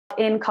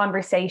in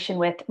conversation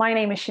with. My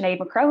name is Sinead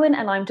McCrohan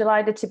and I'm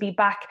delighted to be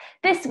back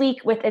this week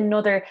with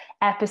another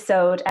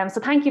episode. So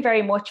thank you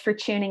very much for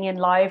tuning in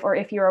live, or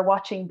if you are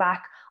watching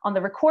back on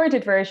the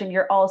recorded version,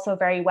 you're also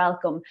very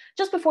welcome.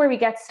 Just before we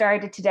get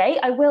started today,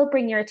 I will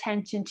bring your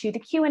attention to the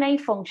Q&A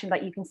function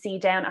that you can see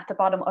down at the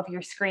bottom of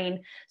your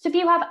screen. So if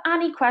you have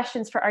any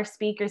questions for our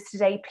speakers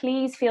today,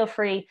 please feel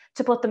free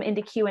to put them in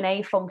the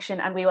Q&A function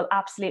and we will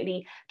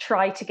absolutely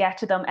try to get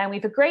to them. And we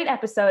have a great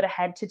episode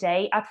ahead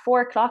today. At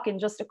 4 o'clock, in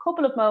just a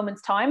couple of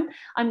moments' time,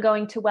 I'm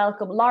going to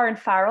welcome Lauren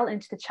Farrell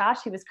into the chat,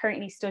 who is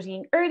currently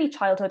studying early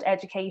childhood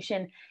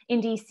education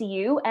in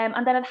DCU. And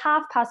then at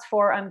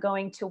 4:30, I'm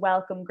going to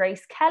welcome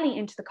Grace Kelly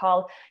into the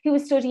call, who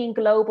is studying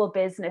global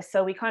business.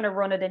 So we kind of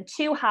run it in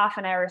 2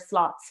 half-an-hour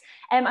slots.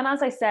 And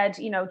as I said,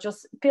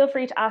 just feel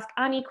free to ask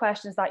any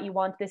questions that you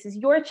want. This is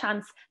your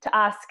chance to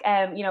ask,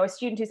 a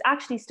student who's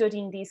actually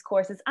studying these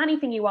courses,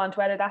 anything you want,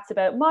 whether that's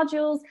about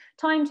modules,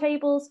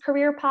 timetables,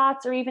 career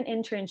paths, or even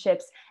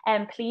internships.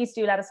 Please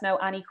do let us know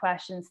any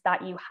questions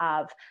that you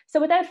have. So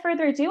without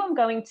further ado, I'm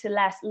going to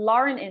let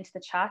Lauren into the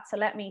chat. So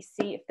let me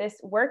see if this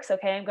works.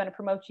 Okay, I'm going to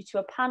promote you to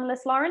a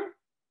panelist, Lauren.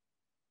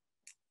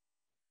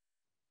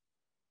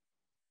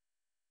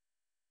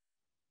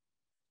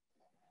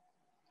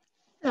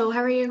 Hello,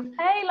 how are you?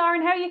 Hey,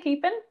 Lauren, how are you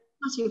keeping?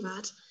 Not too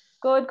bad.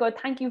 Good, good.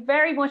 Thank you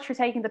very much for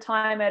taking the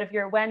time out of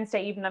your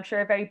Wednesday evening. I'm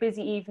sure a very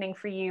busy evening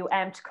for you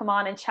to come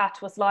on and chat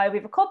to us live. We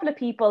have a couple of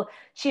people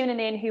tuning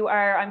in who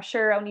are, I'm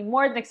sure, only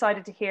more than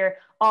excited to hear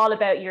all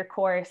about your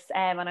course.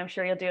 And I'm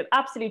sure you'll do it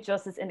absolute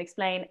justice in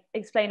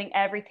explaining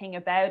everything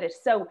about it.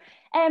 So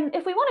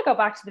if we want to go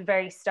back to the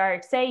very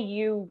start,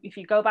 if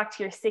you go back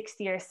to your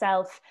 6th-year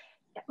self,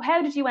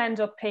 how did you end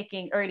up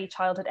picking early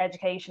childhood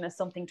education as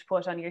something to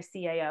put on your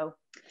CAO?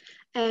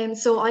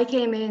 So I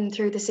came in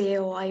through the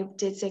CAO. I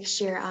did 6th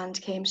year and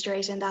came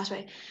straight in that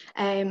way.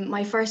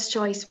 My first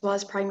choice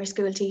was primary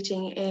school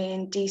teaching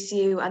in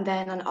DCU, and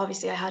then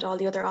obviously I had all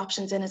the other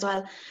options in as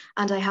well,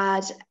 and I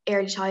had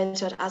early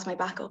childhood as my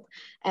backup.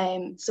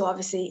 So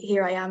obviously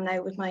here I am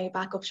now with my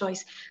backup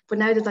choice. But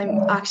now that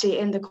I'm actually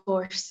in the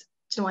course,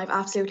 I've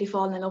absolutely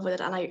fallen in love with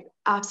it, and I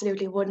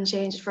absolutely wouldn't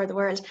change it for the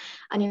world.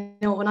 And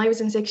when I was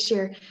in 6th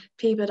year,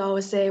 people would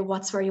always say,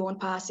 what's where you won't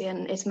pass you,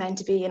 and it's meant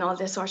to be, and all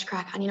this sort of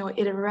crack. And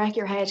it'll wreck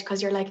your head,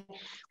 because you're like,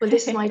 well,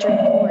 this is my dream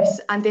course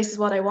and this is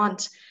what I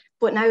want.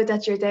 But now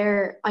that you're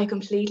there, I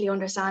completely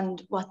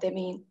understand what they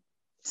mean.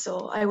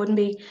 So I wouldn't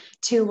be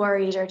too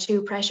worried or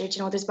too pressured.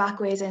 There's back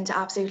ways into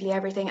absolutely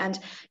everything, and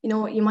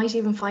you might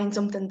even find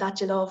something that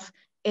you love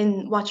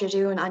in what you're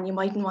doing, and you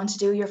mightn't want to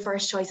do your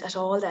first choice at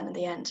all then in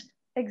the end.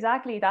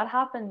 Exactly. That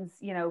happens,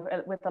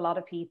 with a lot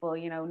of people.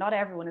 Not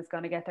everyone is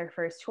going to get their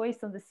first choice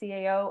on the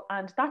CAO,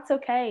 and that's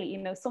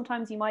okay.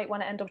 Sometimes you might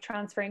want to end up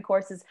transferring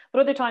courses,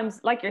 but other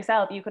times, like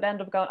yourself, you could end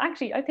up going,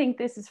 actually, I think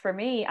this is for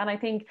me. And I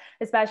think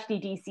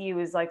especially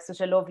DCU is like such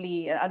a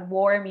lovely and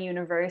warm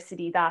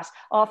university that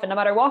often, no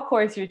matter what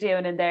course you're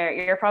doing in there,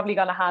 you're probably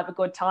going to have a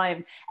good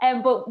time.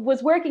 But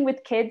was working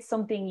with kids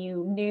something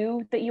you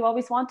knew that you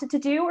always wanted to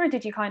do, or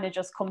did you kind of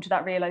just come to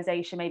that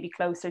realization maybe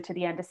closer to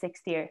the end of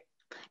 6th year?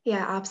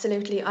 Yeah,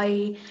 absolutely.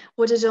 I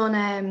would have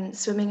done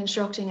swimming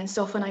instructing and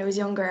stuff when I was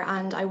younger,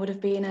 and I would have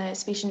been a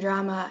speech and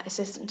drama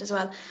assistant as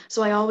well.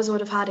 So I always would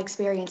have had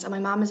experience, and my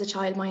mum is a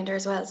childminder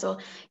as well. So,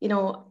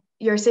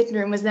 your sitting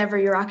room was never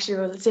your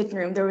actual sitting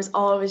room. There was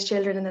always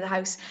children in the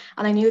house,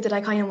 and I knew that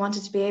I kind of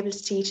wanted to be able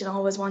to teach and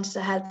always wanted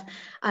to help.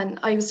 And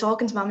I was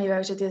talking to Mommy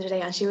about it the other day,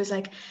 and she was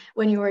like,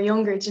 when you were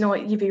younger,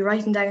 you'd be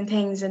writing down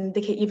things and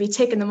you'd be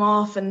ticking them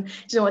off, and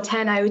a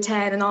 10 out of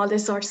 10 and all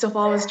this sort of stuff,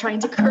 always trying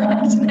to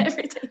correct and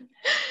everything.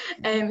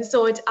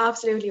 So it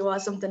absolutely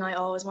was something I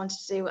always wanted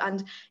to do.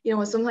 And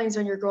sometimes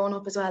when you're growing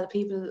up as well,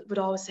 people would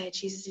always say,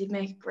 Jesus, you'd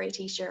make a great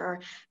teacher,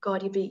 or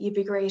God, you'd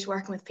be great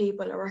working with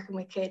people or working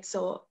with kids.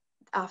 So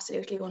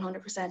absolutely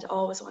 100%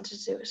 always wanted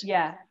to do it.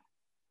 Yeah,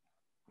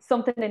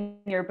 something in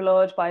your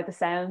blood by the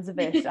sounds of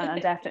it,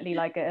 and definitely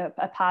like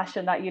a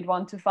passion that you'd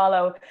want to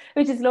follow,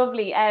 which is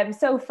lovely.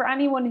 So for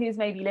anyone who's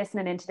maybe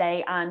listening in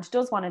today and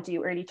does want to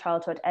do early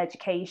childhood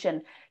education,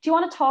 do you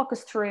want to talk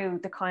us through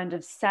the kind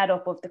of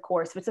setup of the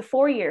course? It's a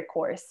 4-year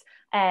course.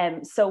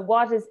 So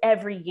what is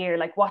every year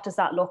like? What does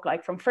that look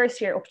like from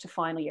first year up to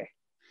final year?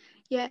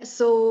 Yeah,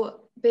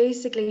 so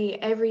basically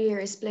every year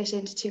is split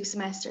into 2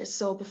 semesters,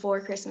 so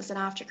before Christmas and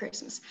after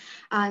Christmas.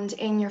 And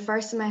in your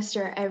first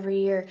semester every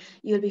year,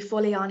 you'll be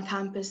fully on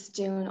campus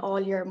doing all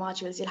your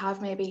modules. You'll have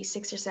maybe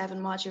 6 or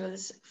 7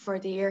 modules for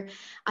the year.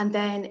 And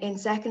then in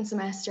second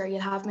semester,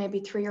 you'll have maybe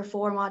 3 or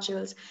 4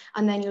 modules,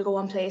 and then you'll go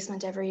on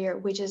placement every year,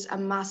 which is a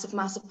massive,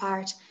 massive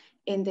part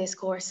in this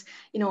course.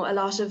 A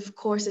lot of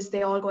courses,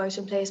 they all go out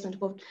in placement,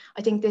 but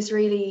I think this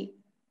really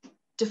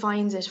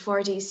defines it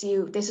for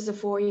DCU. This is a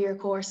 4-year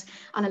course,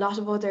 and a lot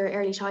of other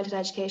early childhood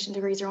education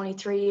degrees are only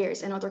 3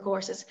 years in other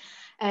courses.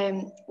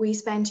 We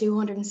spend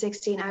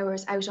 216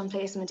 hours out on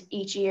placement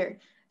each year.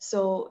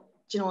 So,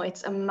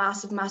 it's a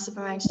massive, massive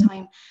amount of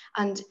time.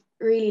 And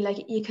really,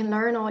 like, you can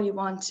learn all you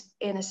want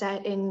in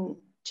in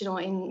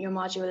your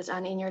modules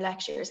and in your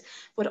lectures,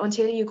 but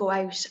until you go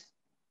out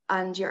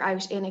and you're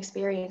out in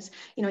experience,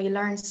 you know, you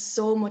learn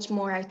so much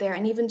more out there.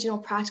 And even, you know,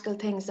 practical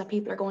things that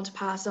people are going to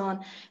pass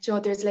on. You know,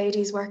 there's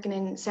ladies working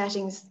in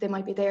settings, they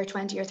might be there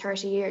 20 or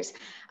 30 years,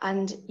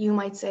 and you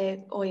might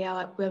say, oh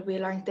yeah, well, we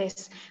learned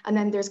this. And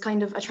then there's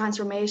kind of a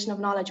transformation of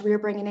knowledge. We're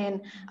bringing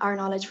in our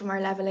knowledge from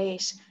our level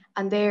 8,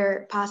 and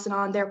they're passing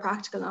on their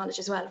practical knowledge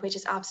as well, which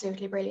is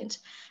absolutely brilliant.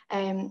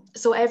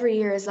 So every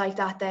year is like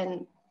that.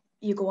 Then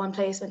you go on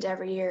placement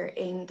every year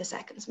in the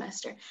second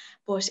semester.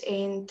 But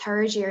in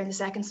third year, in the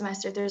second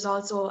semester, there's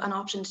also an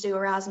option to do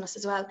Erasmus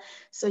as well.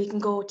 So you can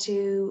go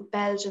to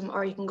Belgium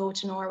or you can go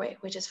to Norway,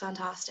 which is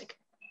fantastic.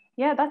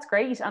 Yeah, that's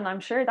great. And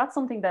I'm sure that's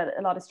something that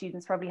a lot of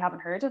students probably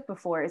haven't heard of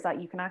before, is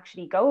that you can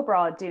actually go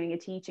abroad doing a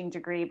teaching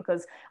degree,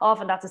 because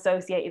often that's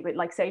associated with,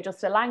 like, say,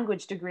 just a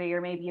language degree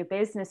or maybe a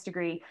business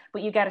degree,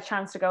 but you get a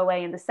chance to go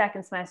away in the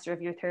second semester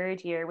of your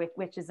third year,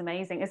 which is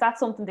amazing. Is that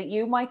something that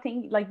you might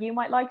think, like, you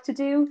might like to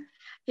do?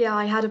 Yeah,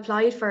 I had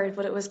applied for it,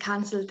 but it was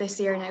cancelled this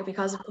year now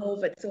because of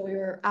COVID. So we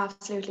were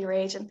absolutely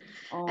raging.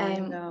 Oh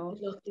no.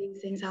 Look,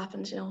 these things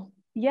happened, you know.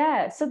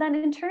 Yeah. So then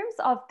in terms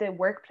of the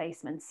work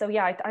placements, so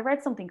yeah, I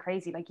read something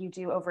crazy, like you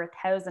do over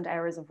 1,000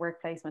 hours of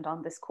work placement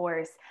on this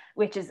course,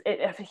 which is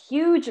a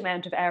huge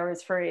amount of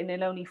hours for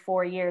in only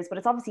 4 years, but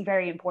it's obviously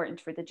very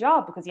important for the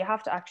job because you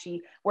have to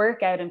actually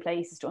work out in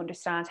places to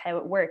understand how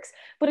it works.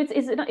 But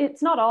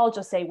it's not all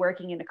just, say,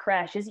 working in a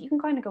creche, is it? You can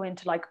kind of go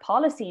into like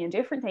policy and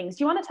different things.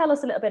 Do you want to tell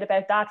us a little bit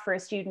about that for a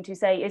student who,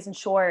 say, isn't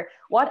sure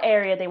what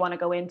area they want to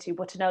go into,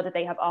 but to know that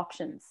they have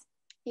options?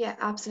 Yeah,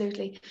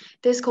 absolutely.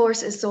 This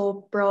course is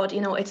so broad,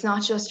 you know, it's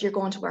not just you're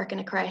going to work in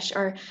a creche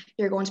or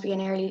you're going to be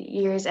an early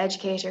years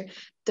educator.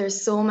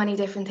 There's so many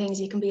different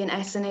things. You can be an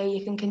SNA,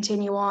 you can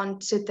continue on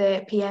to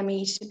the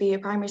PME to be a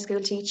primary school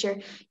teacher,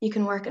 you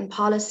can work in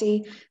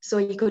policy. So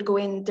you could go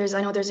in,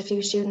 I know there's a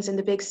few students in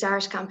the Big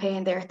Start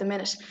campaign there at the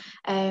minute.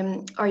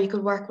 Or you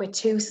could work with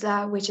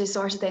TUSLA, which is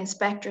sort of the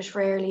inspectorate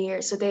for early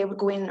years. So they would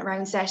go in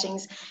around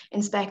settings,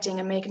 inspecting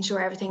and making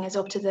sure everything is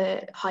up to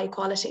the high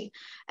quality.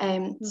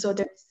 So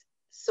there's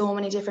so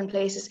many different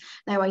places.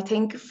 Now, I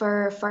think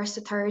for first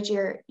to third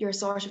year, you're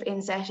sort of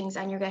in settings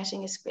and you're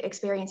getting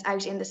experience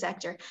out in the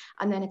sector.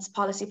 And then it's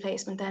policy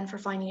placement then for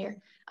final year.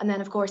 And then,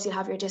 of course, you'll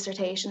have your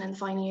dissertation in the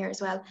final year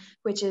as well,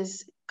 which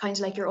is kind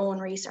of like your own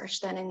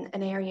research then in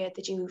an area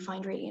that you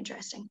find really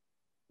interesting.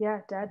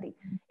 Yeah, deadly.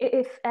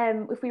 If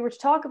we were to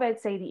talk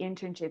about, say, the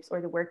internships or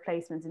the work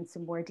placements in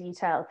some more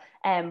detail,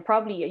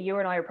 probably you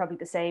and I are probably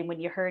the same. When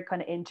you heard kind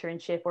of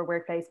internship or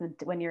work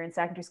placement when you're in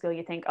secondary school,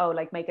 you think, oh,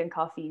 like making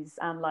coffees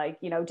and, like,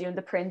 you know, doing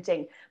the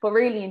printing. But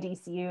really in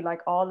DCU,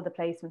 like, all of the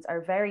placements are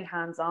very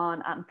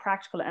hands-on and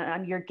practical,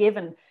 and you're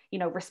given, you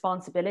know,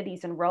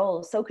 responsibilities and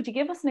roles. So could you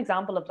give us an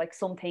example of, like,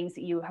 some things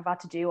that you have had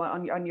to do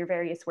on your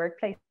various work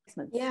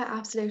placements? Yeah,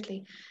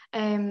 absolutely.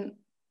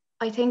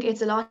 I think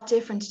it's a lot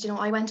different. You know,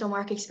 I went on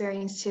work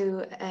experience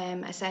to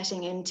a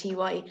setting in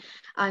TY,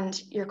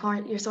 and you're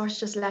sort of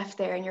just left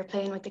there and you're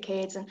playing with the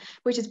kids, and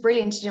which is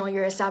brilliant. You know,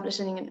 you're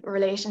establishing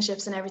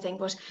relationships and everything.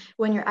 But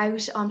when you're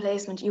out on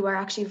placement, you are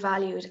actually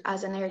valued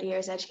as an early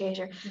years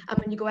educator. And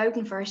when you go out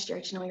in first year,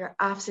 you know, you're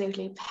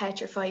absolutely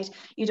petrified.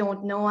 You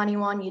don't know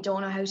anyone. You don't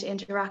know how to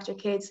interact with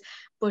kids.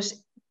 But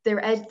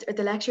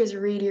the lectures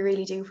really,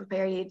 really do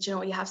prepare you. You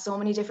know, you have so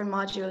many different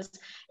modules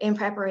in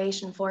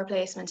preparation for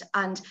placement,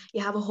 and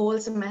you have a whole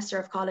semester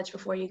of college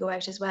before you go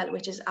out as well,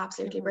 which is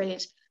absolutely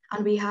brilliant.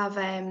 And we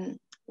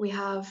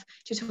have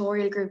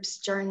tutorial groups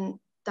during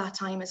that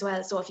time as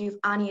well. So if you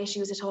have any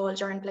issues at all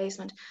during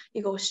placement,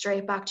 you go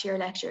straight back to your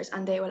lectures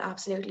and they will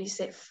absolutely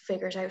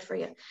figure it out for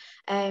you.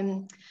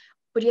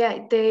 But yeah,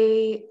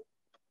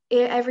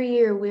 every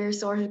year we're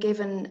sort of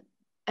given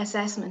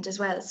assessment as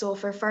well. So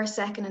for first,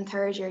 second and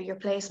third year, your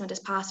placement is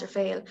pass or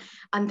fail,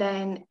 and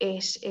then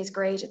it is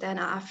graded then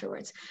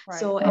afterwards. Right.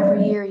 So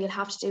every year you'll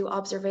have to do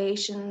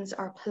observations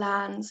or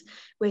plans,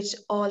 which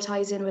all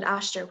ties in with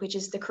ASTER, which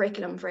is the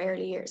curriculum for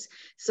early years.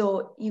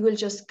 So you will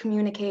just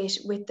communicate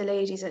with the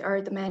ladies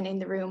or the men in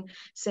the room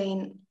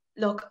saying,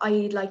 look,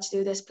 I'd like to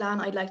do this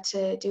plan, I'd like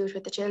to do it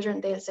with the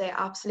children. They'll say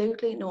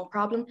absolutely, no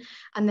problem.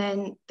 And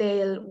then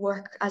they'll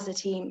work as a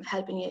team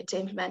helping you to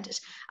implement it.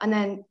 And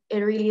then it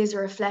really is a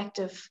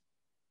reflective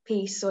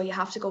piece. So you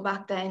have to go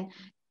back then,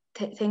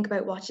 think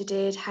about what you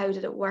did, how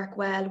did it work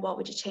well, what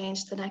would you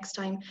change the next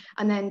time?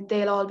 And then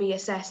they'll all be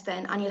assessed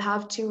then. And you'll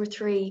have 2 or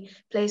 3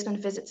 placement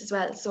visits as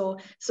well. So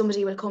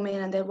somebody will come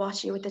in and they'll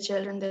watch you with the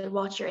children, they'll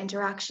watch your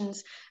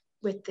interactions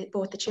with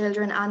both the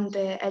children and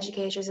the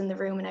educators in the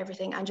room and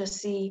everything, and just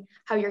see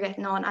how you're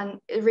getting on. And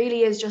it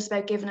really is just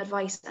about giving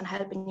advice and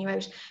helping you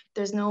out.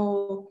 There's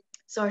no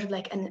sort of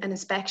like an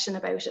inspection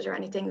about it or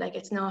anything. Like,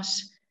 it's not,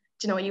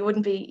 you know, you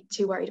wouldn't be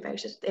too worried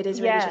about it. It is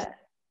really just.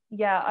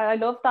 Yeah, I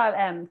love that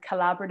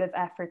collaborative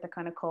effort that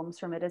kind of comes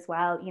from it as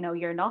well. You know,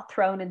 you're not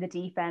thrown in the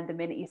deep end the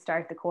minute you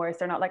start the course.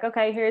 They're not like,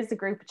 okay, here's a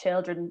group of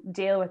children,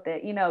 deal with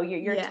it. You know,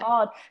 you're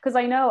taught, because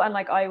I know, and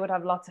like I would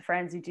have lots of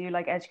friends who do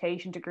like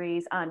education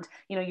degrees, and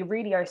you know, you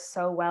really are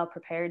so well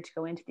prepared to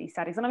go into these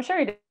settings. And I'm sure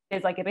it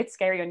is like a bit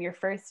scary on your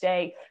first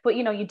day. But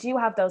you know, you do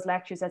have those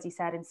lectures, as you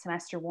said, in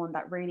semester one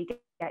that really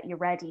get you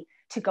ready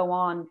to go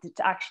on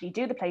to actually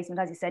do the placement.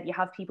 As you said, you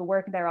have people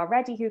working there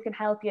already who can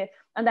help you,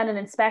 and then an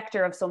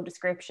inspector of some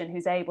description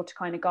who's able to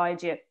kind of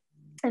guide you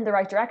in the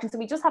right direction. So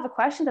we just have a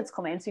question that's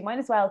come in, so we might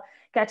as well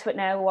get to it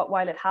now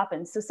while it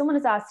happens. So someone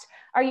has asked,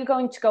 are you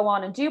going to go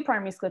on and do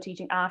primary school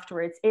teaching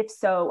afterwards? If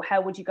so,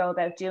 how would you go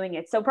about doing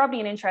it? So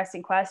probably an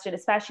interesting question,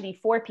 especially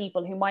for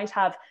people who might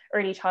have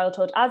early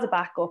childhood as a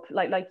backup,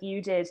 like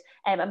you did,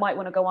 and might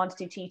want to go on to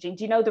do teaching.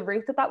 Do you know the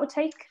route that would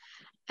take?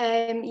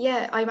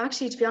 Yeah, I'm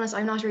actually, to be honest,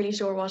 I'm not really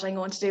sure what I'm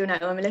going to do now.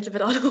 I'm a little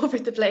bit all over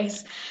the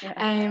place.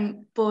 Yeah.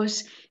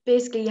 But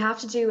basically, you have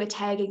to do a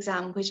TEG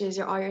exam, which is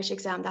your Irish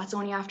exam. That's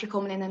only after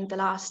coming in the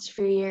last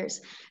few years.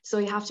 So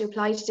you have to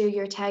apply to do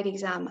your TEG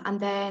exam. And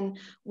then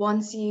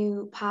once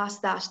you pass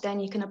that,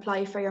 then you can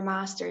apply for your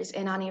master's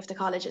in any of the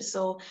colleges.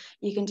 So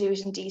you can do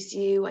it in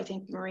DCU, I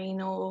think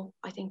Marino,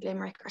 I think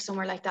Limerick, or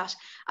somewhere like that.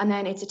 And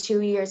then it's a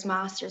 2 years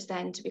master's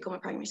then to become a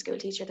primary school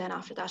teacher then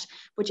after that.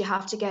 But you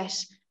have to get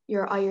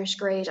your Irish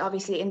grade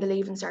obviously in the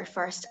Leaving Cert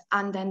first,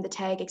 and then the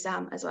TEG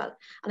exam as well.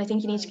 And I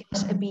think you need to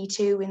get a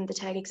B2 in the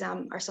TEG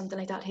exam or something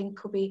like that. I think it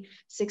could be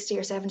 60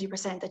 or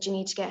 70% that you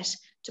need to get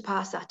to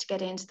pass that to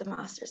get into the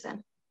masters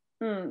then.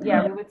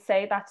 Yeah, we would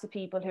say that to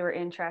people who are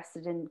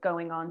interested in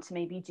going on to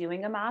maybe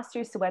doing a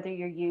master's. So whether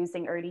you're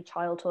using early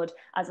childhood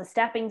as a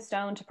stepping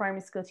stone to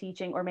primary school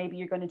teaching, or maybe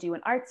you're going to do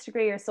an arts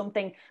degree or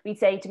something, we'd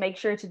say to make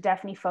sure to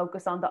definitely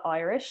focus on the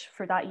Irish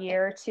for that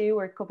year or two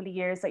or a couple of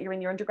years that you're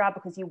in your undergrad,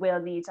 because you will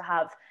need to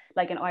have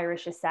like an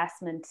Irish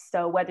assessment.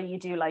 So whether you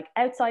do like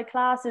outside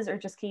classes or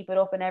just keep it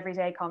up in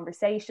everyday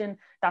conversation,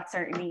 that's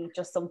certainly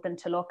just something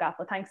to look at.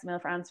 But thanks, Emil,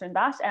 for answering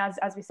that.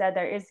 As we said,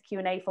 there is a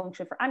Q&A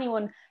function for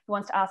anyone who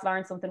wants to ask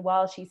Lauren something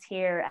while she's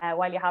here,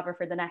 while you have her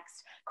for the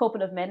next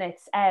couple of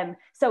minutes.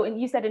 So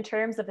you said in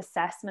terms of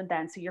assessment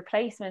then, so your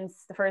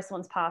placements, the first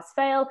one's pass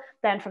fail,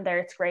 then from there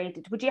it's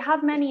graded. Would you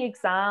have many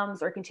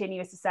exams or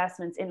continuous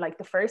assessments in like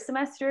the first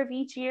semester of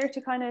each year to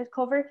kind of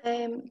cover?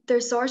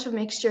 There's sort of a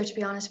mixture, to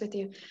be honest with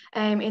you.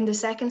 In the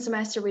second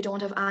semester, we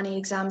don't have any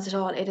exams at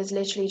all. It is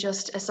literally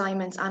just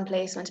assignments and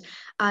placement.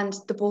 And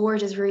the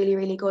board is really,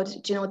 really good.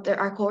 Do you know,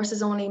 our course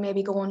is only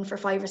maybe going for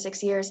 5 or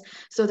 6 years.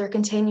 So they're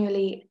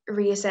continually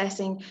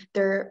reassessing.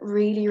 They're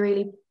really,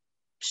 really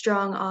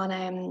strong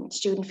on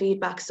student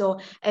feedback. So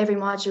every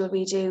module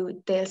we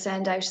do, they'll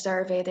send out a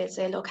survey. They'll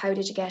say, look, how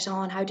did you get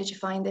on? How did you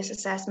find this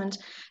assessment?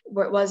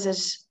 Was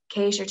it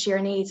cater to your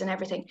needs and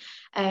everything?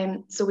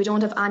 So we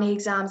don't have any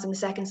exams in the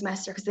second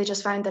semester because they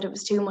just found that it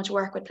was too much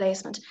work with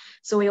placement.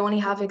 So we only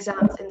have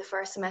exams in the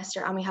first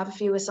semester, and we have a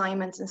few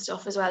assignments and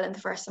stuff as well in the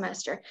first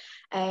semester.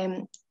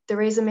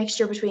 There is a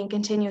mixture between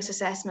continuous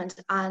assessment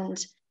and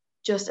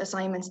just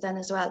assignments then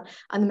as well.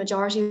 And the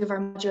majority of our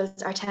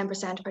modules are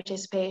 10%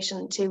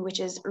 participation too, which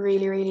is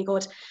really, really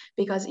good,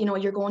 because you know,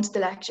 you're going to the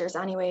lectures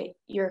anyway,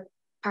 you're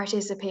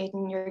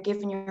participating, you're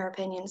giving your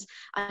opinions,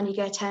 and you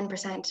get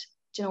 10%,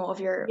 you know,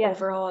 of your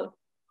overall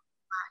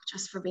mark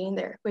just for being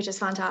there, which is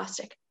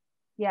fantastic.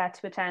 Yeah,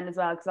 to attend as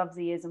well, because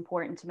obviously it is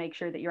important to make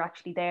sure that you're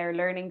actually there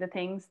learning the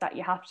things that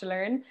you have to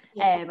learn,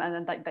 and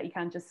then that you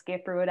can't just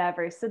skip or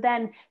whatever. So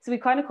we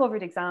kind of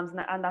covered exams,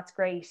 and that's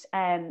great.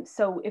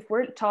 So if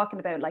we're talking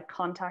about like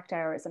contact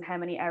hours and how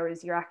many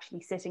hours you're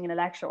actually sitting in a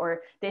lecture,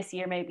 or this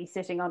year maybe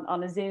sitting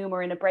on a Zoom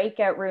or in a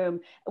breakout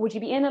room, would you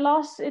be in a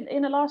lot,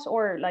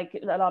 or like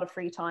a lot of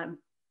free time?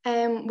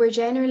 We're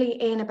generally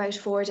in about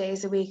 4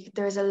 days a week.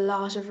 There's a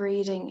lot of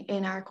reading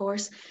in our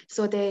course.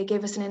 So they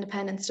give us an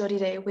independent study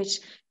day, which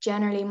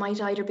generally might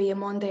either be a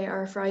Monday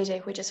or a Friday,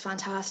 which is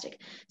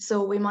fantastic.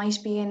 So we might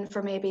be in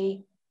for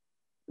maybe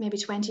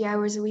 20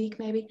 hours a week,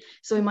 maybe.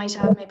 So we might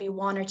have maybe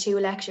 1 or 2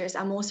 lectures,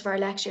 and most of our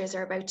lectures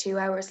are about 2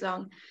 hours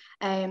long.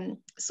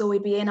 So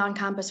we'd be in on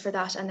campus for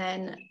that, and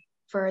then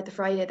for the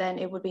Friday, then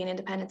it would be an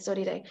independent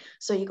study day.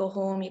 So you go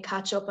home, you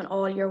catch up on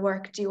all your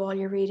work, do all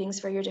your readings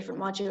for your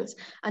different modules,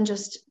 and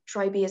just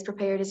try be as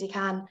prepared as you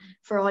can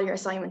for all your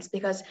assignments,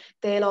 because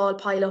they'll all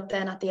pile up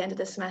then at the end of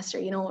the semester,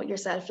 you know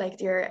yourself, like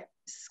your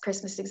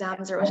Christmas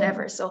exams or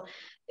whatever. So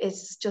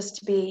it's just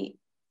to be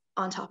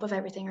on top of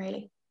everything,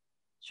 really.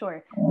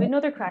 Sure. We had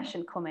another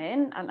question come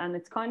in, and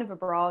it's kind of a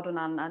broad one,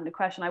 and the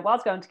question I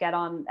was going to get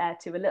on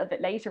to a little bit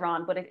later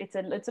on, but it's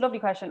a lovely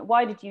question.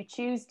 Why did you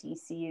choose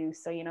DCU?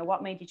 So, you know,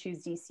 what made you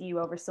choose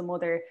DCU over some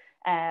other,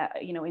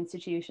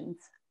 institutions?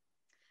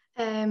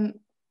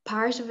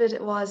 Part of it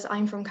was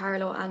I'm from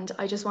Carlow and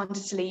I just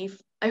wanted to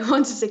leave. I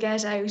wanted to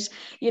get out.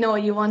 You know,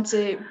 you want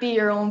to be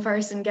your own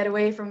person, get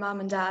away from mom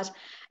and dad.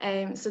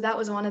 So that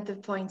was one of the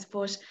points.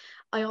 But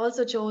I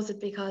also chose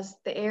it because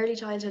the early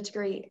childhood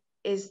degree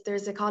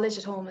there's a college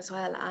at home as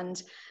well,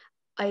 and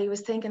I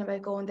was thinking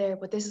about going there,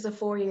 but this is a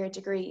 4-year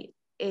degree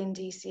in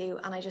DCU,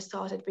 and I just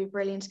thought it'd be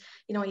brilliant.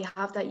 You know, you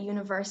have that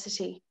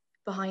university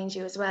behind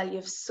you as well. You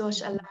have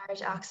such a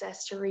large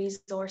access to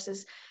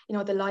resources. You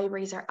know, the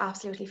libraries are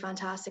absolutely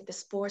fantastic. The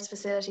sports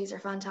facilities are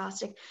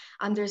fantastic.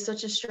 And there's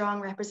such a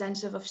strong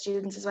representative of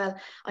students as well.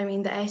 I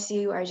mean, the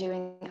SU are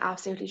doing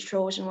absolutely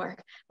Trojan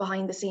work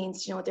behind the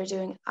scenes. You know, they're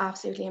doing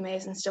absolutely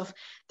amazing stuff.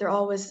 They're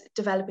always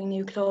developing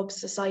new clubs,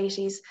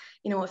 societies.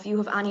 You know, if you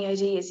have any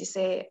ideas, you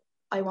say,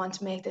 I want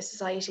to make this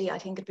society, I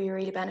think it'd be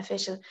really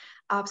beneficial.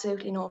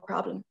 Absolutely no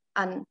problem.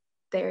 And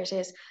there it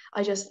is.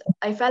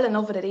 I fell in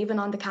love with it, even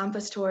on the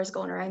campus tours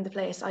going around the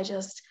place.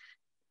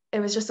 It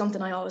was just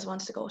something I always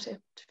wanted to go to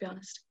be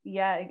honest.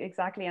 Yeah,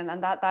 exactly.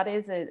 And that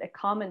is a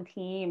common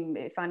theme.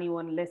 If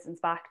anyone listens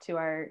back to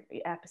our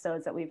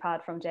episodes that we've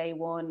had from day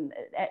one,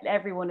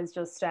 everyone is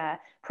just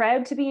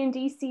proud to be in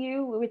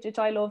DCU, which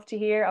I love to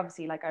hear.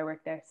 Obviously, like, I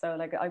work there, so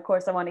like, of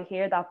course I want to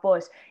hear that,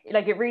 but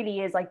like, it really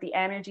is like the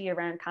energy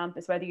around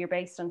campus, whether you're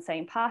based on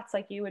St. Pat's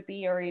like you would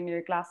be, or in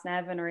your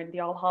Glasnevin or in the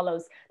All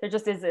Hallows, there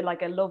just is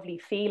like a lovely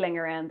feeling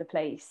around the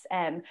place.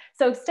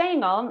 So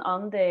staying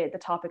on the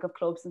topic of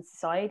clubs and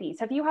societies,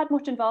 have you had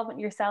much involvement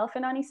yourself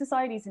in any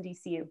societies in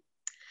DCU?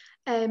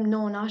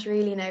 No, not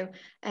really now.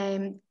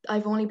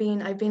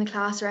 I've been a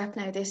class rep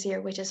now this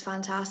year, which is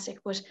fantastic.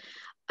 But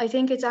I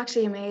think it's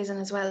actually amazing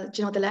as well.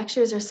 You know, the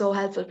lectures are so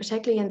helpful,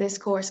 particularly in this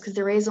course, because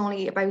there is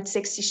only about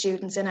 60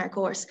 students in our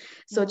course.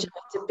 So you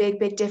know, it's a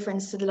big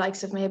difference to the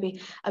likes of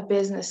maybe a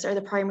business or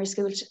the primary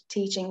school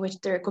teaching, which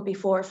there could be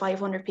 400 or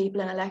 500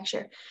 people in a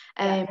lecture.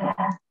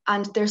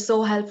 And they're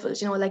so helpful.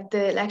 You know, like,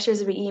 the lecturers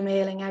will be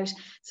emailing out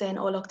saying,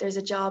 oh, look, there's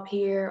a job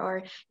here,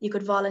 or you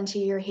could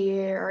volunteer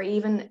here. Or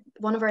even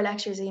one of our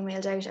lecturers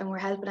emailed out, and we're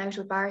helping out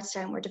with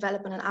Bardstown. We're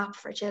developing an app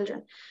for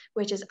children,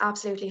 which is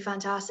absolutely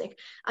fantastic.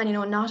 And, you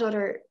know, not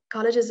other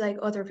colleges like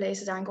other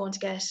places aren't going to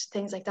get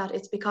things like that.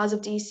 It's because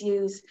of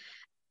DCU's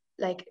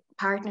like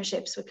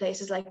partnerships with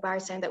places like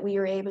Bardstown that we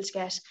were able to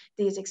get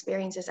these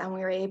experiences, and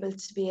we were able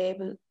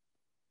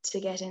to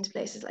get into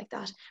places like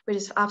that, which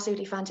is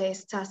absolutely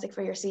fantastic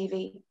for your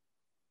CV.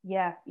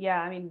 Yeah.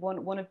 I mean,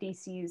 one of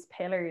DCU's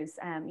pillars,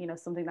 you know,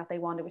 something that they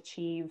want to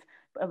achieve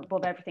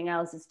above everything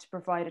else, is to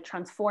provide a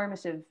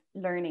transformative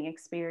learning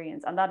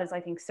experience. And that is, I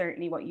think,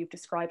 certainly what you've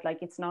described. Like,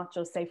 it's not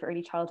just, say, for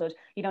early childhood,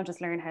 you don't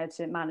just learn how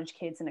to manage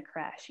kids in a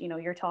creche. You know,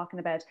 you're talking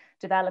about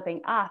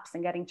developing apps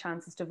and getting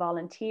chances to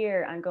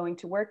volunteer and going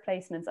to work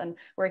placements and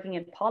working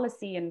in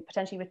policy and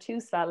potentially with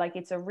TUSLA. Like,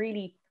 it's a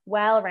really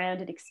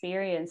well-rounded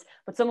experience.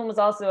 But someone was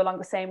also along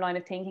the same line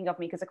of thinking of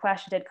me, because a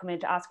question did come in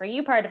to ask, are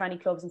you part of any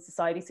clubs and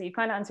societies? So you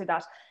kind of answered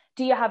that.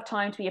 Do you have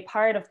time to be a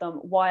part of them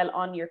while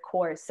on your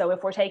course? So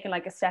if we're taking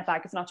like a step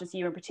back, it's not just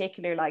you in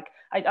particular. Like,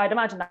 I'd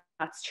imagine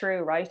that's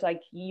true, right?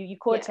 Like, you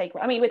could take,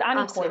 I mean, with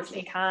any course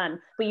you can,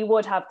 but you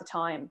would have the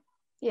time.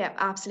 Yeah,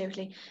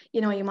 absolutely.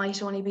 You know, you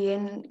might only be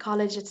in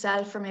college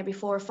itself for maybe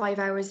 4 or 5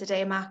 hours a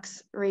day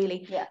max,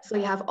 really. Yeah. So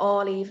you have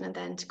all evening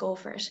then to go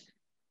for it.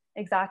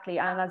 Exactly.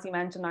 And as you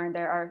mentioned, Aaron,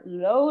 there are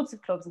loads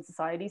of clubs and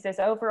societies. There's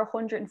over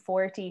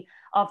 140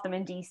 of them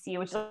in DCU,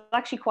 which is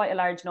actually quite a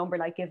large number,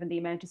 like, given the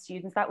amount of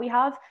students that we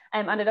have.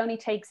 And it only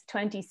takes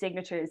 20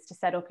 signatures to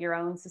set up your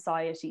own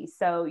society.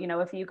 So, you know,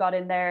 if you got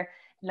in there,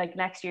 like,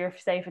 next year,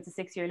 say if it's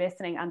a 6-year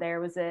listening, and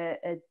there was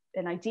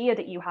an idea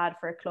that you had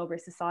for a club or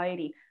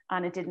society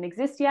and it didn't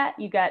exist yet,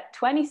 you get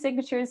 20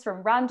 signatures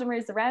from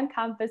randomers around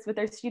campus with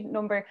their student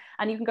number,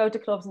 and you can go to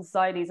clubs and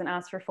societies and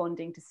ask for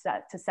funding to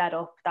set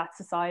up that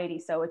society.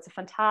 So it's a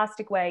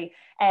fantastic way.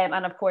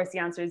 And of course, the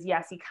answer is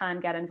yes, you can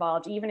get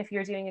involved. Even if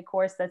you're doing a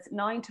course that's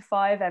 9 to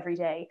 5 every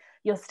day,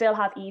 you'll still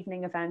have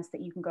evening events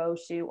that you can go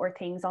to, or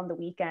things on the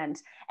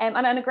weekend. And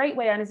in a great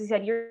way, and as you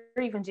said, you're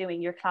even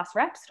doing your class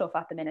rep stuff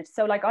at the minute.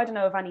 So, like, I don't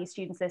know if any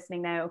students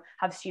listening now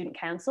have student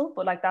council,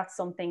 but like, that's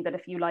something that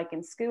if you like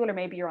in school, or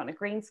maybe you're on a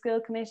green school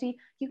committee,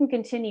 you can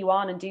continue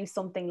on and do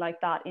something like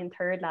that in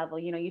third level.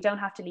 You know, you don't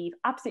have to leave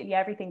absolutely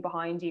everything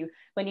behind you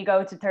when you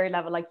go to third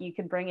level. Like, you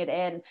can bring it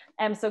in.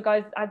 So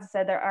guys, as I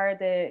said,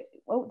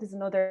 there's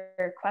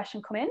another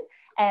question come in.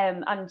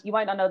 And you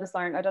might not know this,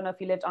 Lauren, I don't know if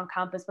you lived on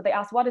campus, but they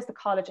asked, what is the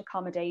college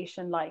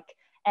accommodation like?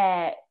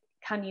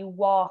 Can you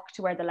walk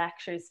to where the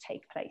lectures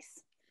take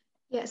place?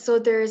 Yeah, so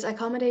there's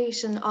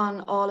accommodation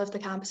on all of the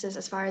campuses,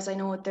 as far as I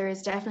know. There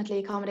is definitely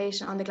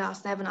accommodation on the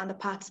Glasnevin and the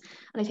Pats,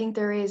 and I think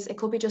it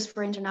could be just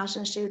for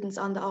international students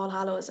on the All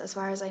Hallows, as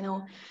far as I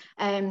know.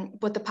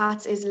 But the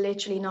Pats is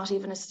literally not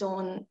even a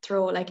stone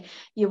throw. Like,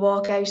 you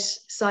walk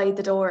outside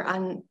the door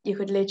and you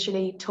could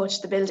literally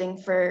touch the building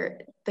for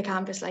the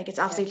campus. Like, it's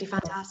absolutely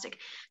fantastic.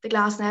 The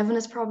Glasnevin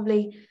is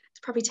probably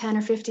 10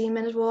 or 15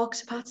 minute walk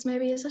to Pats,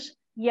 maybe, is it?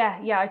 Yeah,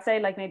 I'd say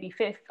like maybe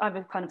I'm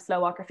a kind of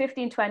slow walker,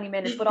 15-20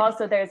 minutes, but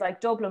also there's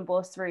like Dublin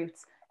bus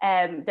routes.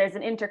 There's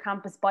an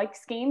inter-campus bike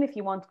scheme if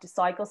you wanted to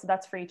cycle, so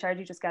that's free charge.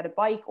 You just get a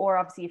bike, or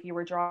obviously if you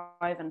were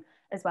driving,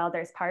 as well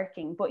there's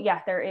parking. But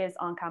yeah, there is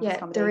on-campus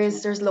accommodation.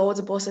 There's loads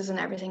of buses and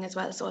everything as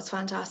well, so it's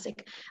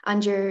fantastic.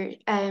 And your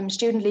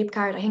student leap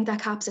card, I think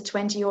that caps at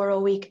 €20 a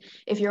week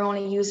if you're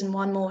only using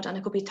one mode, and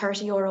it could be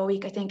 €30 a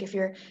week, I think, if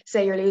you're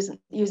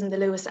using the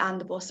Lewis and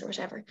the bus or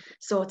whatever.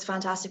 So it's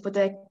fantastic. But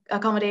the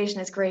accommodation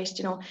is great.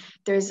 You know,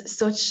 there's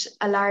such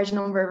a large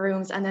number of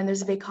rooms, and then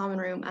there's a big common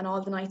room, and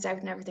all the nights out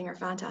and everything are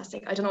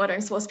fantastic. I don't know whether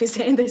I'm supposed to be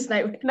saying this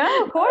now.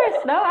 No, of course,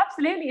 no,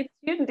 absolutely, it's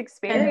student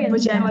experience.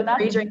 But yeah,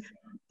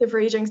 the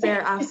free drinks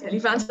there are absolutely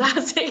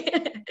fantastic.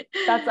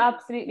 That's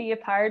absolutely a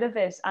part of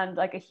it, and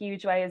like a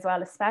huge way as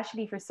well,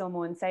 especially for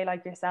someone, say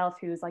like yourself,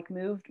 who's like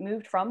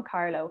moved from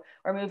Carlow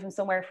or moved from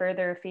somewhere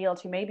further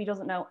afield, who maybe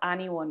doesn't know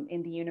anyone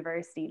in the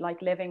university,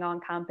 like living on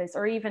campus,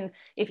 or even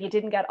if you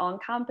didn't get on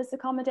campus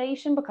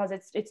accommodation, because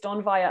it's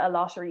done via a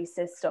lottery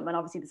system, and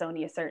obviously there's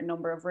only a certain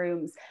number of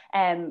rooms.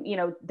 You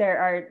know, there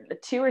are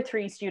 2 or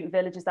 3 student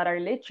villages that are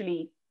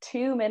literally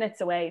 2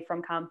 minutes away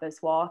from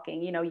campus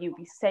walking. You know, you'd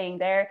be staying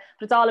there,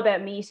 but it's all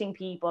about meeting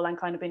people and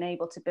kind of being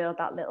able to build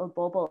that little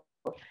bubble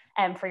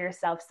for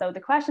yourself. So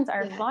the questions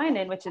are flying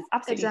in, which is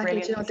absolutely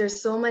brilliant. You know,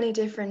 there's so many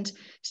different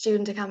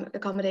student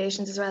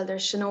accommodations as well.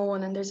 There's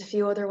Shannon and there's a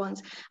few other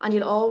ones, and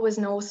you'll always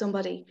know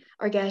somebody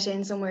or get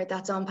in somewhere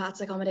that's on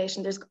Pat's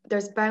accommodation.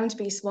 There's bound to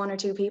be 1 or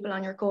 2 people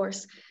on your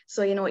course,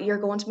 so you know you're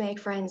going to make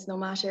friends no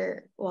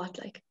matter what.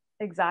 Like,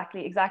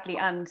 Exactly.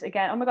 And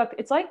again, oh my God,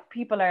 it's like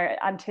people are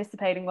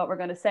anticipating what we're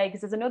going to say, because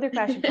there's another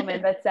question come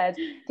in that said,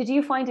 did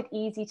you find it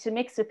easy to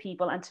mix with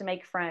people and to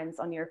make friends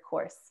on your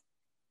course?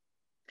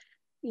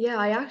 Yeah,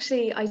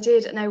 I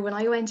did. Now, when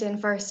I went in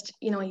first,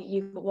 you know,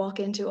 you walk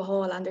into a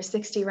hall and there's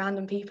 60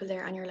 random people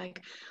there, and you're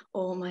like,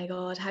 oh my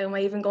God, how am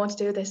I even going to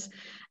do this?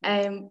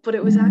 But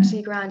it was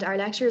actually grand. Our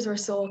lecturers were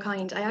so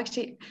kind. I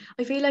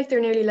feel like they're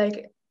nearly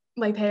like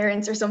my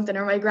parents or something,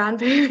 or my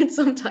grandparents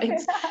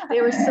sometimes.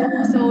 They were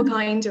so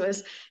kind to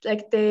us.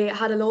 Like, they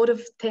had a load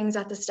of things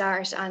at the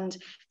start, and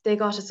they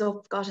got us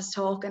up, got us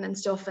talking and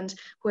stuff, and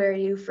where are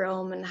you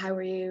from and how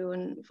are you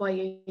and why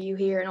are you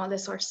here and all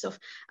this sort of stuff.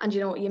 And you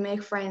know, you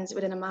make friends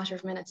within a matter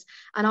of minutes.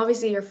 And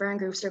obviously your friend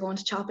groups are going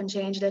to chop and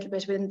change a little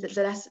bit within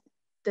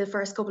the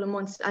first couple of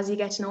months as you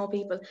get to know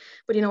people.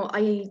 But you know,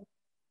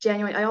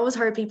 I always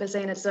heard people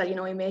saying it as well, you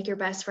know, you make your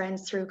best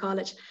friends through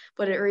college,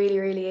 but it really,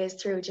 really is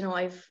true. You know,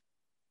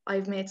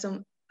 I've made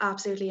some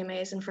absolutely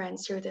amazing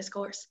friends through this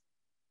course.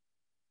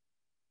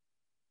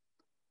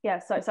 Yeah,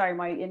 so sorry,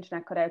 my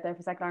internet cut out there for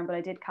a second, but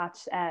I did catch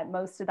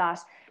most of that.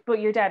 But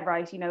you're dead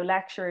right. You know,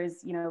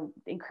 lecturers, you know,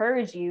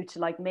 encourage you to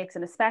like mix,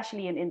 and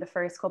especially in the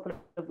first couple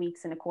of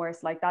weeks in a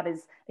course, like that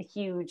is a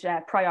huge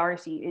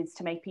priority, is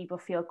to make people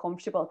feel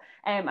comfortable.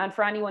 And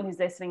for anyone who's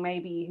listening,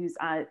 maybe who's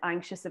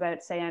anxious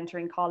about, say,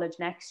 entering college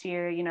next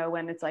year, you know,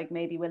 when it's like,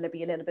 maybe will there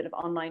be a little bit of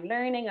online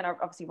learning? And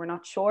obviously we're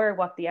not sure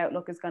what the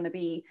outlook is going to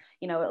be.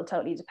 You know, it'll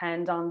totally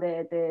depend on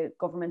the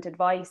government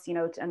advice, you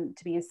know, and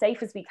to be as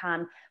safe as we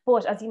can.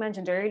 But as you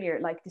mentioned earlier,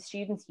 like the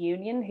Students'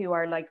 Union, who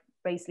are like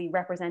basically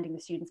representing the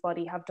students'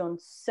 body, have done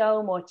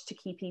so much to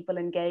keep people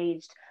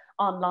engaged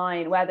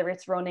online, whether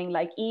it's running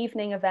like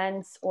evening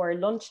events or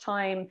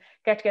lunchtime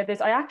get-togethers.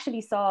 I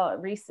actually saw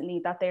recently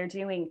that they're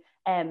doing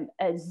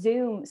a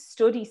Zoom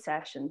study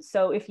session.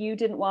 So if you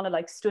didn't want to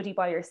like study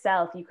by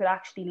yourself, you could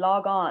actually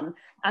log on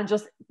and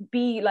just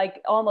be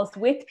like almost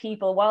with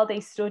people while they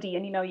study.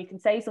 And, you know, you can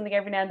say something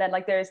every now and then.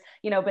 Like, there's,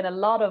 you know, been a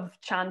lot of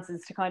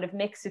chances to kind of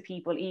mix with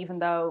people, even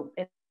though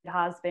it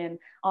has been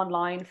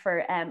online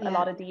for a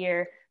lot of the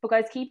year. But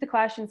guys, keep the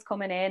questions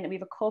coming in. We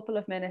have a couple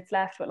of minutes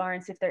left with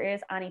Lawrence. If there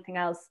is anything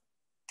else,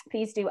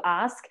 please do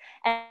ask.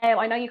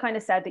 I know you kind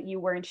of said that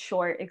you weren't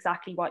sure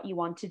exactly what you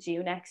want to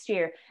do next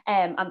year,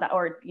 and that,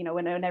 or you know,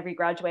 whenever you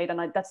graduate, and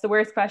that's the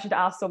worst question to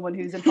ask someone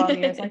who's in front of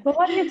you. It's like, well,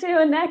 what are you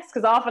doing next?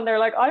 Because often they're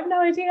like, I have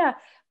no idea.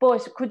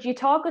 But could you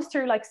talk us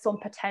through like some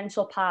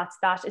potential paths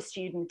that a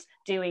student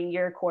doing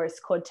your course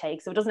could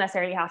take? So it doesn't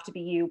necessarily have to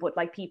be you, but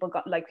like people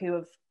got like who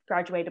have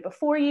graduated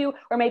before you,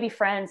 or maybe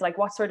friends. Like,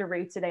 what sort of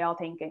routes are they all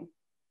thinking?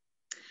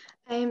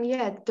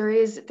 Yeah,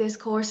 this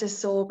course is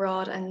so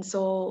broad, and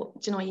so,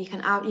 you know, you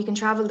can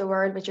travel the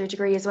world with your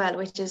degree as well,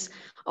 which is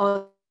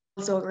also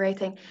a great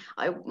thing.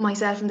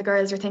 Myself and the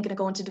girls are thinking of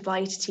going to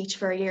Dubai to teach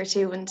for a year or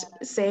two and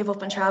save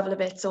up and travel a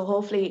bit. So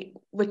hopefully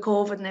with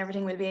COVID and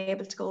everything, we'll be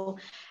able to go.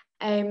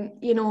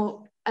 You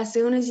know, as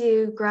soon as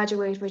you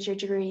graduate with your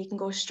degree, you can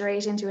go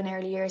straight into an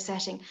early year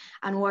setting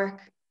and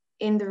work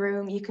in the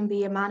room. You can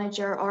be a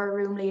manager or a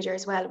room leader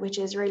as well, which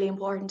is really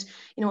important.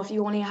 You know, if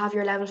you only have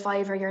your level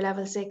 5 or your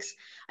level 6,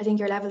 I think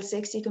your level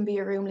 6, you can be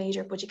a room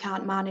leader, but you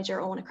can't manage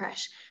or own a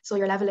creche. So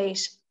your level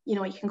 8, you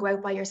know, you can go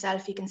out by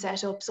yourself, you can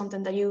set up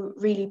something that you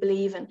really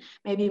believe in.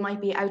 Maybe it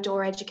might be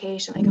outdoor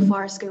education, like a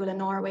forest school in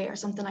Norway or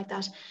something like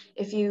that.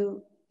 If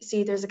you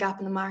see there's a gap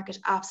in the market,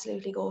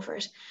 absolutely go for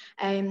it.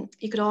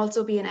 You could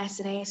also be an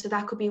SNA, so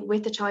that could be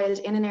with the child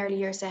in an early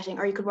year setting,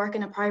 or you could work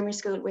in a primary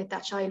school with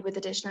that child with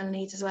additional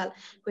needs as well,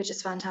 which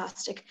is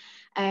fantastic.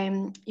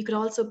 You could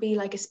also be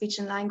like a speech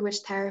and language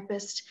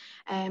therapist,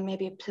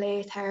 maybe a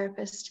play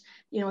therapist.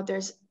 You know,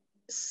 there's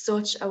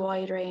such a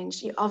wide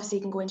range. You obviously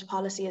can go into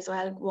policy as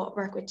well,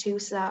 work with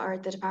TUSA or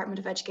the Department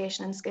of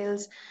Education and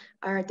Skills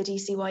or the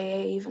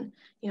DCYA even.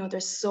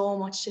 There's so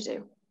much to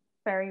do.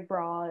 Very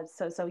broad.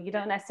 So you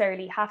don't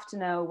necessarily have to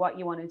know what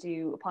you want to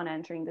do upon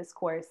entering this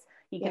course.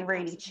 You can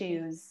really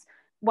choose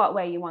what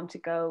way you want to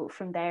go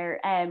from there.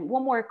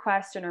 One more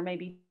question, or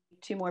maybe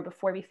two more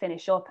before we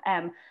finish up.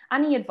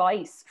 Any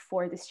advice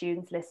for the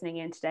students listening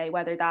in today,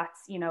 whether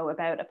that's,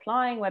 about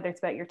applying, whether it's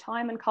about your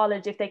time in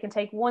college, if they can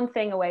take one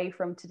thing away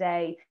from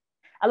today,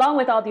 along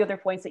with all the other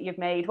points that you've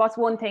made, what's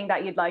one thing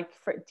that you'd like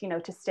for,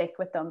 to stick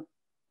with them?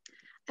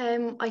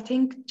 I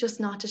think just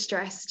not to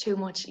stress too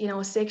much.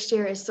 Sixth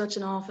year is such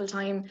an awful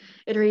time.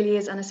 It really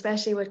is. And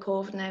especially with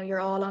COVID now,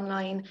 you're all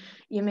online.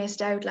 You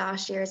missed out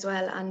last year as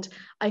well. And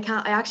I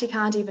actually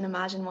can't even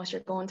imagine what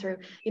you're going through.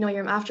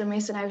 You're after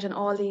missing out on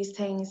all these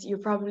things. You're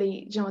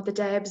probably, the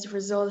DEBs,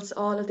 results,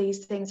 all of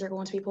these things are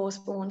going to be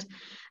postponed.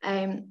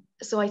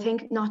 So I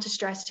think not to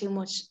stress too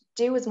much.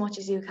 Do as much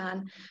as you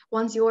can.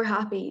 Once you're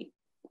happy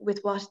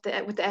with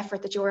with the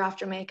effort that you're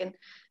after making,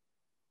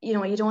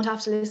 you don't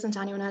have to listen to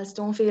anyone else.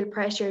 Don't feel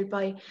pressured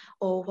by,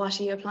 oh, what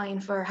are you applying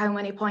for? How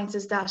many points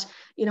is that?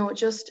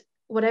 Just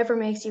whatever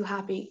makes you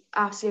happy,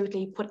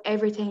 absolutely put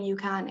everything you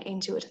can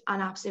into it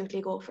and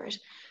absolutely go for it.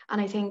 And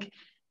I think,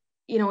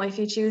 if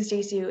you choose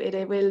DCU,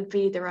 it will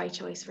be the right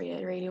choice for you.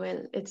 It really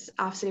will. It's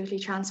absolutely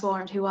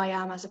transformed who I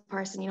am as a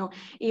person.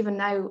 Even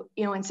now,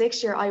 in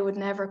sixth year, I would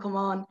never come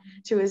on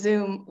to a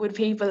Zoom with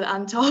people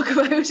and talk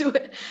about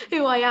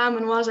who I am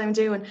and what I'm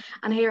doing.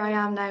 And here I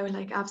am now,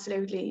 like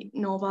absolutely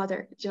no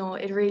bother.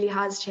 It really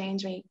has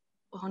changed me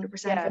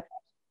 100%. Yeah.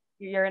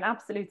 You're an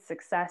absolute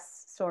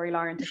success story,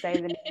 Lauren, to say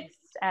the least.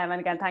 And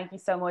again, thank you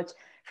so much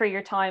for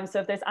your time. So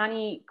if there's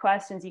any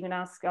questions you can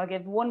ask, I'll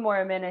give one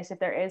more minute if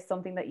there is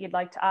something that you'd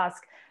like to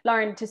ask.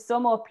 Lauren, to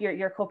sum up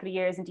your couple of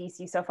years in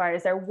DCU so far,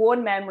 is there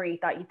one memory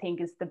that you think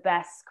is the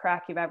best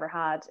crack you've ever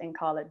had in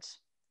college?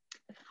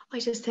 I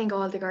just think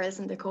all the girls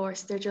in the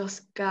course, they're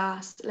just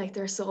gassed, like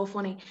they're so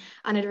funny.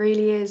 And it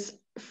really is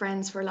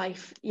friends for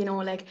life,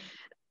 like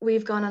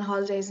we've gone on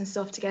holidays and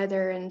stuff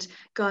together and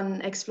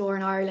gone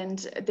exploring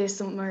Ireland this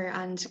summer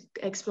and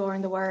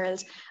exploring the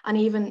world. And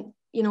even,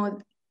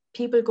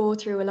 people go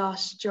through a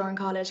lot during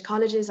college.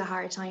 College is a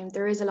hard time.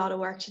 There is a lot of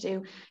work to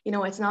do.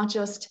 It's not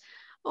just,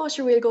 oh,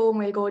 sure,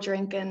 we'll go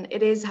drinking.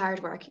 It is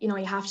hard work. You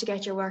have to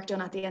get your work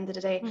done at the end of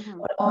the day.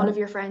 But all of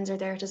your friends are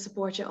there to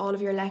support you. All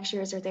of your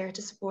lecturers are there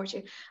to support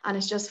you. And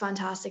it's just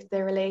fantastic,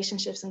 the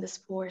relationships and the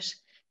support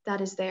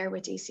that is there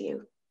with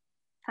DCU.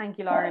 Thank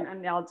you, Lauren.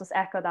 And I'll just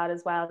echo that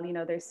as well.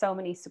 There's so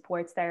many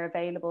supports there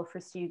available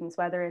for students,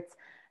 whether it's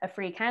a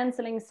free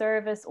counselling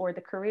service or the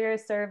career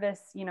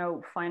service,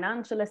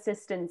 financial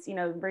assistance,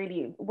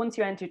 really once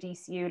you enter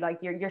DCU, like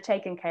you're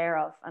taken care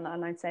of. And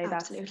I'd say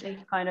Absolutely.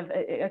 That's kind of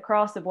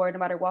across the board,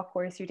 no matter what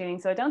course you're doing.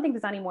 So I don't think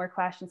there's any more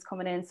questions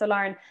coming in. So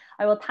Lauren,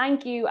 I will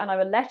thank you and I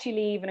will let you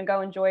leave and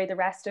go enjoy the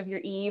rest of your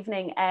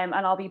evening. And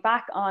I'll be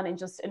back on in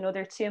just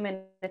another 2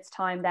 minutes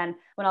time then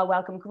when I'll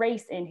welcome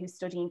Grace in, who's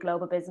studying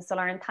global business. So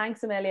Lauren,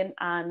 thanks a million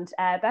and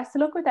best of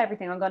luck with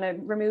everything. I'm going to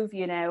remove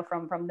you now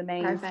from the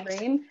main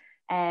screen.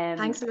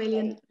 Thanks a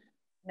million.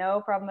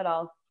 No problem at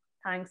all.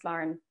 Thanks,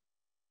 Lauren.